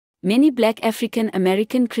Many Black African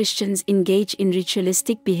American Christians engage in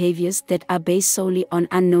ritualistic behaviors that are based solely on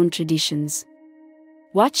unknown traditions.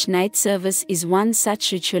 Watch night service is one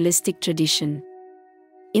such ritualistic tradition.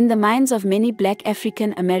 In the minds of many Black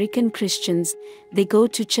African American Christians, they go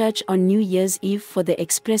to church on New Year's Eve for the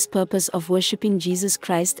express purpose of worshiping Jesus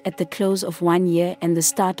Christ at the close of one year and the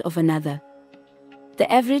start of another.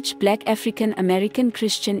 The average Black African American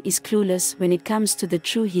Christian is clueless when it comes to the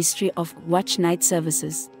true history of watch night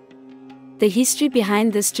services. The history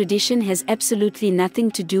behind this tradition has absolutely nothing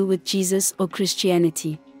to do with Jesus or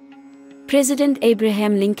Christianity. President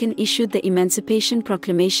Abraham Lincoln issued the Emancipation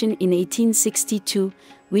Proclamation in 1862,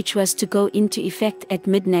 which was to go into effect at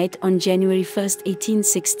midnight on January 1,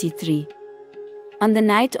 1863. On the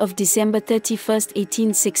night of December 31,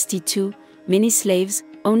 1862, many slaves,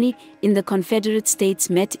 only in the Confederate States,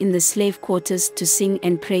 met in the slave quarters to sing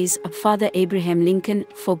and praise Father Abraham Lincoln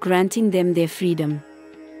for granting them their freedom.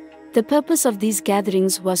 The purpose of these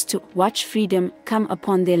gatherings was to watch freedom come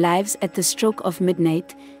upon their lives at the stroke of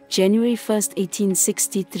midnight, January 1,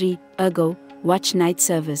 1863, ergo, watch night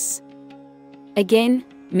service. Again,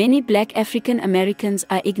 many Black African Americans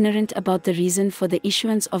are ignorant about the reason for the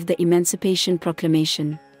issuance of the Emancipation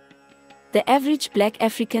Proclamation. The average Black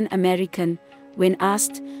African American, when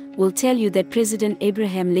asked, will tell you that President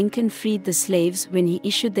Abraham Lincoln freed the slaves when he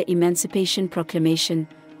issued the Emancipation Proclamation,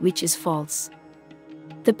 which is false.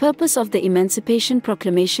 The purpose of the Emancipation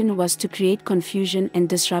Proclamation was to create confusion and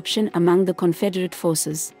disruption among the Confederate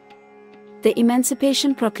forces. The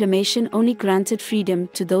Emancipation Proclamation only granted freedom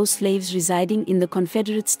to those slaves residing in the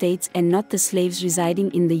Confederate States and not the slaves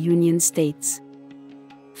residing in the Union States.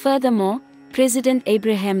 Furthermore, President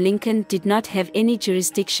Abraham Lincoln did not have any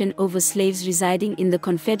jurisdiction over slaves residing in the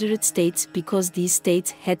Confederate States because these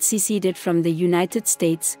states had seceded from the United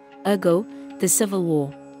States, ergo, the Civil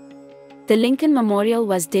War. The Lincoln Memorial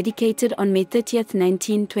was dedicated on May 30,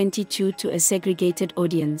 1922 to a segregated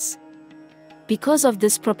audience. Because of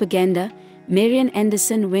this propaganda, Marian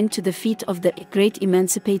Anderson went to the feet of the great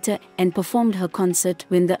emancipator and performed her concert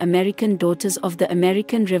when the American Daughters of the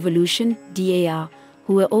American Revolution, DAR,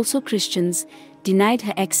 who were also Christians, denied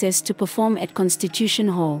her access to perform at Constitution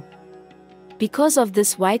Hall. Because of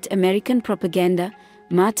this white American propaganda,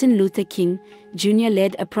 Martin Luther King, Jr.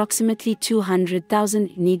 led approximately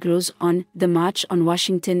 200,000 Negroes on the March on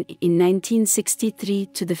Washington in 1963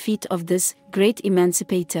 to the feet of this great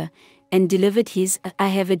emancipator, and delivered his "I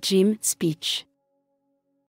Have a Dream" speech.